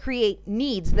going to create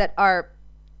needs that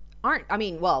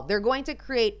they're going to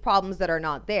create problems that are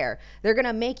not there. They're going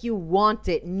to make you want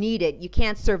it, need it. You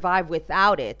can't survive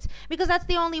without it because that's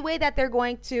the only way that they're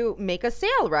going to make a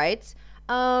sale, right?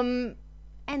 And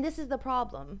this is the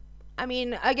problem. I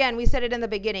mean, again, we said it in the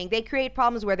beginning. They create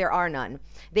problems where there are none.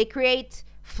 They create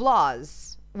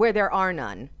flaws where there are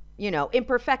none.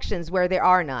 Imperfections where there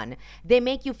are none. They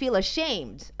make you feel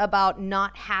ashamed about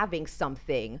not having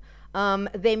something.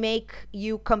 They make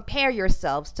you compare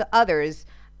yourselves to others.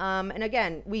 And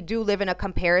again, we do live in a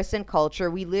comparison culture.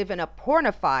 We live in a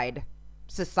pornified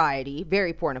society,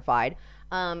 very pornified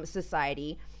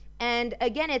society. And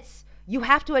again, you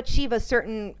have to achieve a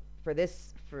certain, for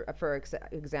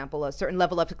example, a certain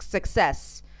level of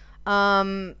success.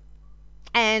 And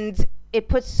it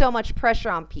puts so much pressure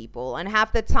on people. And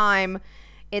half the time,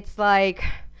 it's like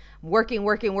working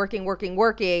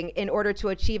in order to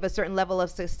achieve a certain level of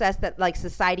success that like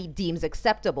society deems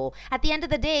acceptable. At the end of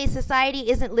the day, society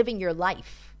isn't living your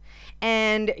life.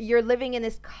 And you're living in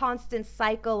this constant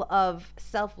cycle of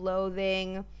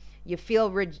self-loathing. You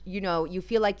feel, you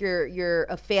feel like you're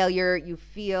a failure. You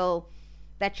feel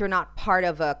that you're not part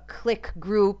of a clique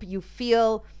group. You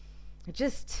feel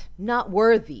just not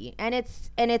worthy. And it's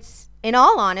in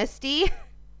all honesty,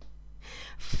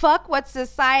 fuck what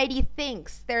society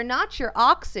thinks. They're not your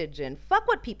oxygen. Fuck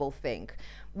what people think.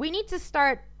 We need to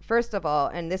start, first of all,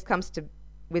 and this comes to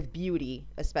with beauty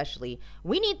especially,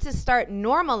 we need to start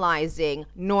normalizing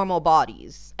normal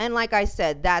bodies. And like I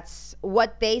said, that's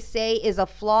what they say is a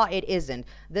flaw. It isn't.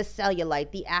 The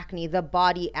cellulite, the acne, the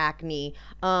body acne,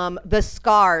 the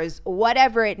scars,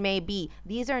 whatever it may be,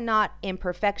 these are not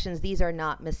imperfections. These are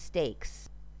not mistakes.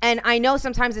 And I know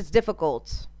sometimes it's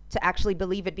difficult to actually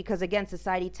believe it because, again,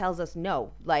 society tells us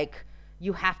no, like,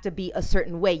 you have to be a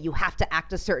certain way. You have to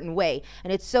act a certain way.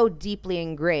 And it's so deeply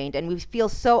ingrained. And we feel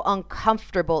so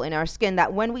uncomfortable in our skin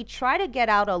that when we try to get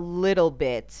out a little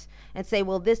bit and say,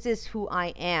 well, this is who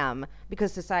I am,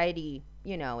 because society,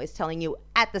 is telling you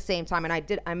at the same time.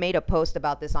 And I made a post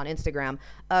about this on Instagram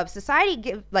of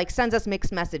society sends us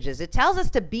mixed messages. It tells us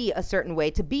to be a certain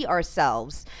way, to be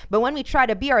ourselves. But when we try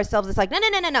to be ourselves, it's like,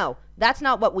 no. That's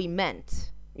not what we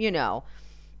meant,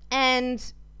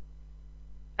 And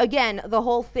again, the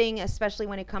whole thing, especially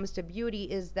when it comes to beauty,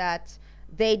 is that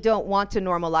they don't want to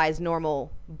normalize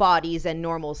normal bodies and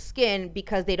normal skin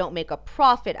because they don't make a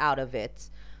profit out of it.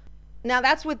 Now,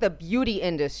 that's with the beauty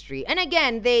industry. And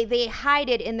again, they hide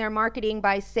it in their marketing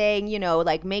by saying,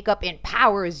 makeup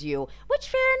empowers you, which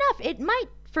fair enough. It might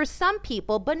for some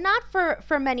people, but not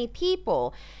for many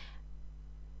people.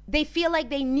 They feel like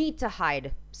they need to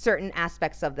hide certain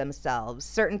aspects of themselves,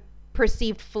 certain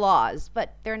perceived flaws,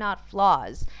 but they're not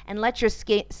flaws. And let your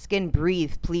skin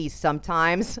breathe, please,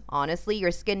 sometimes. Honestly,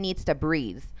 your skin needs to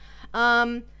breathe.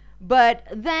 But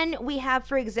then we have,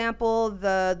 for example,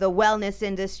 the wellness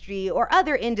industry or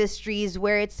other industries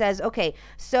where it says, okay,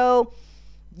 so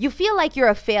you feel like you're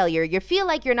a failure. You feel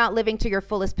like you're not living to your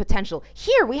fullest potential.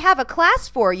 Here, we have a class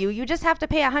for you. You just have to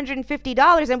pay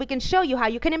 $150 and we can show you how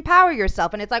you can empower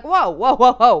yourself. And it's like,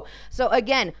 whoa. So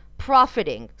again,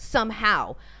 profiting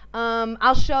somehow.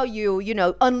 I'll show you,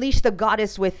 unleash the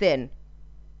goddess within.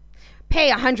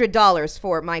 Pay $100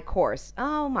 for my course.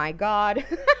 Oh my God.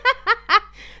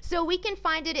 So we can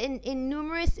find it in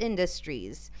numerous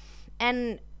industries.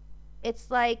 And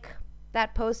it's like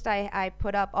that post I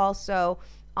put up also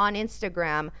on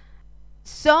Instagram.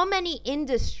 So many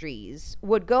industries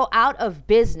would go out of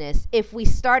business if we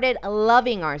started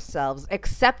loving ourselves,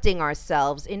 accepting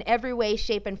ourselves in every way,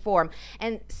 shape, and form,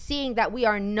 and seeing that we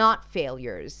are not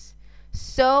failures.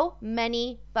 So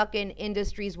many fucking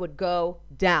industries would go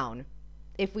down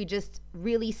if we just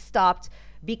really stopped,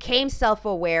 became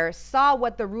self-aware, saw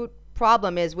what the root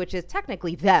problem is, which is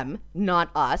technically them, not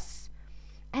us,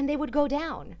 and they would go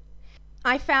down.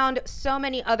 I found so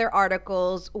many other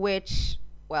articles which,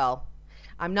 well,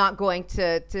 I'm not going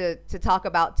to talk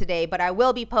about today, but I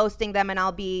will be posting them, and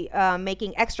I'll be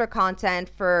making extra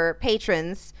content for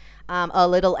patrons, a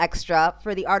little extra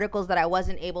for the articles that I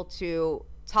wasn't able to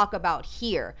talk about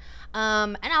here.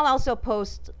 And I'll also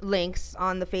post links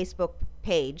on the Facebook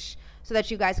page so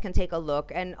that you guys can take a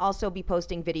look, and also be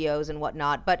posting videos and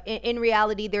whatnot. But in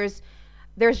reality, there's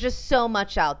just so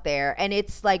much out there, and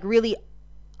it's like really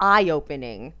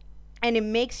eye-opening. And it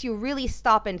makes you really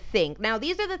stop and think. Now,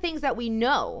 these are the things that we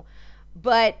know,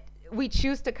 but we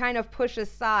choose to kind of push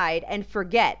aside and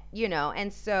forget,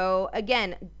 And so,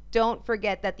 again, don't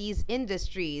forget that these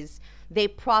industries, they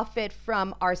profit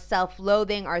from our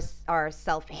self-loathing, our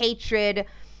self-hatred,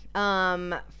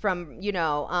 from,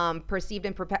 perceived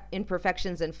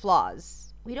imperfections and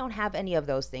flaws. We don't have any of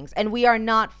those things. And we are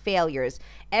not failures.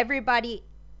 Everybody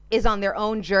is on their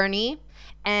own journey,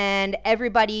 and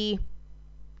everybody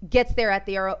gets there at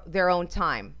their own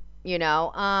time.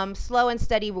 Slow and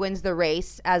steady wins the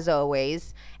race, as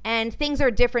always. And things are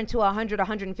different to 100,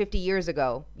 150 years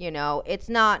ago. It's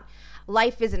not,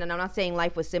 life isn't, and I'm not saying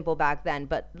life was simple back then,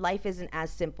 but life isn't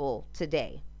as simple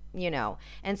today,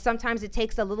 And sometimes it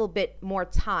takes a little bit more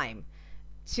time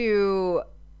to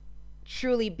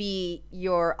truly be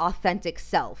your authentic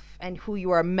self and who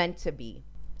you are meant to be,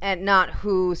 and not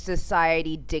who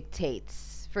society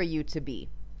dictates for you to be.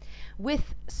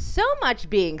 With so much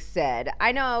being said,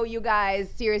 I know you guys,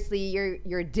 seriously,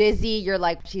 you're dizzy. You're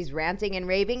like, she's ranting and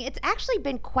raving. It's actually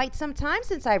been quite some time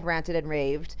since I've ranted and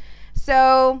raved.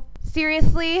 So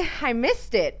seriously, I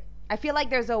missed it. I feel like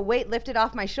there's a weight lifted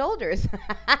off my shoulders.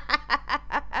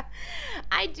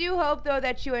 I do hope, though,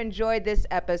 that you enjoyed this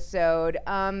episode.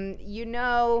 You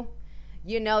know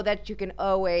that you can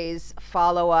always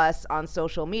follow us on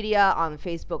social media, on the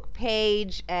Facebook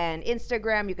page and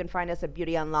Instagram. You can find us at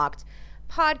Beauty Unlocked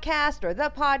Podcast or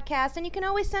The Podcast. And you can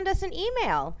always send us an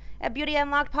email at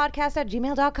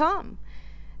beautyunlockedpodcast@gmail.com.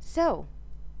 So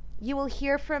you will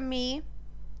hear from me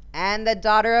and the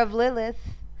daughter of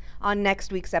Lilith on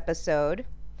next week's episode.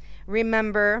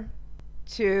 Remember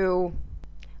to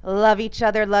love each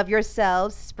other, love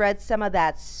yourselves, spread some of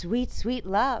that sweet, sweet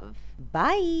love.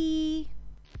 Bye.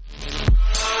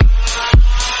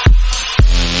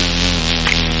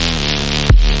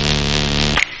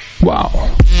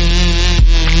 Wow.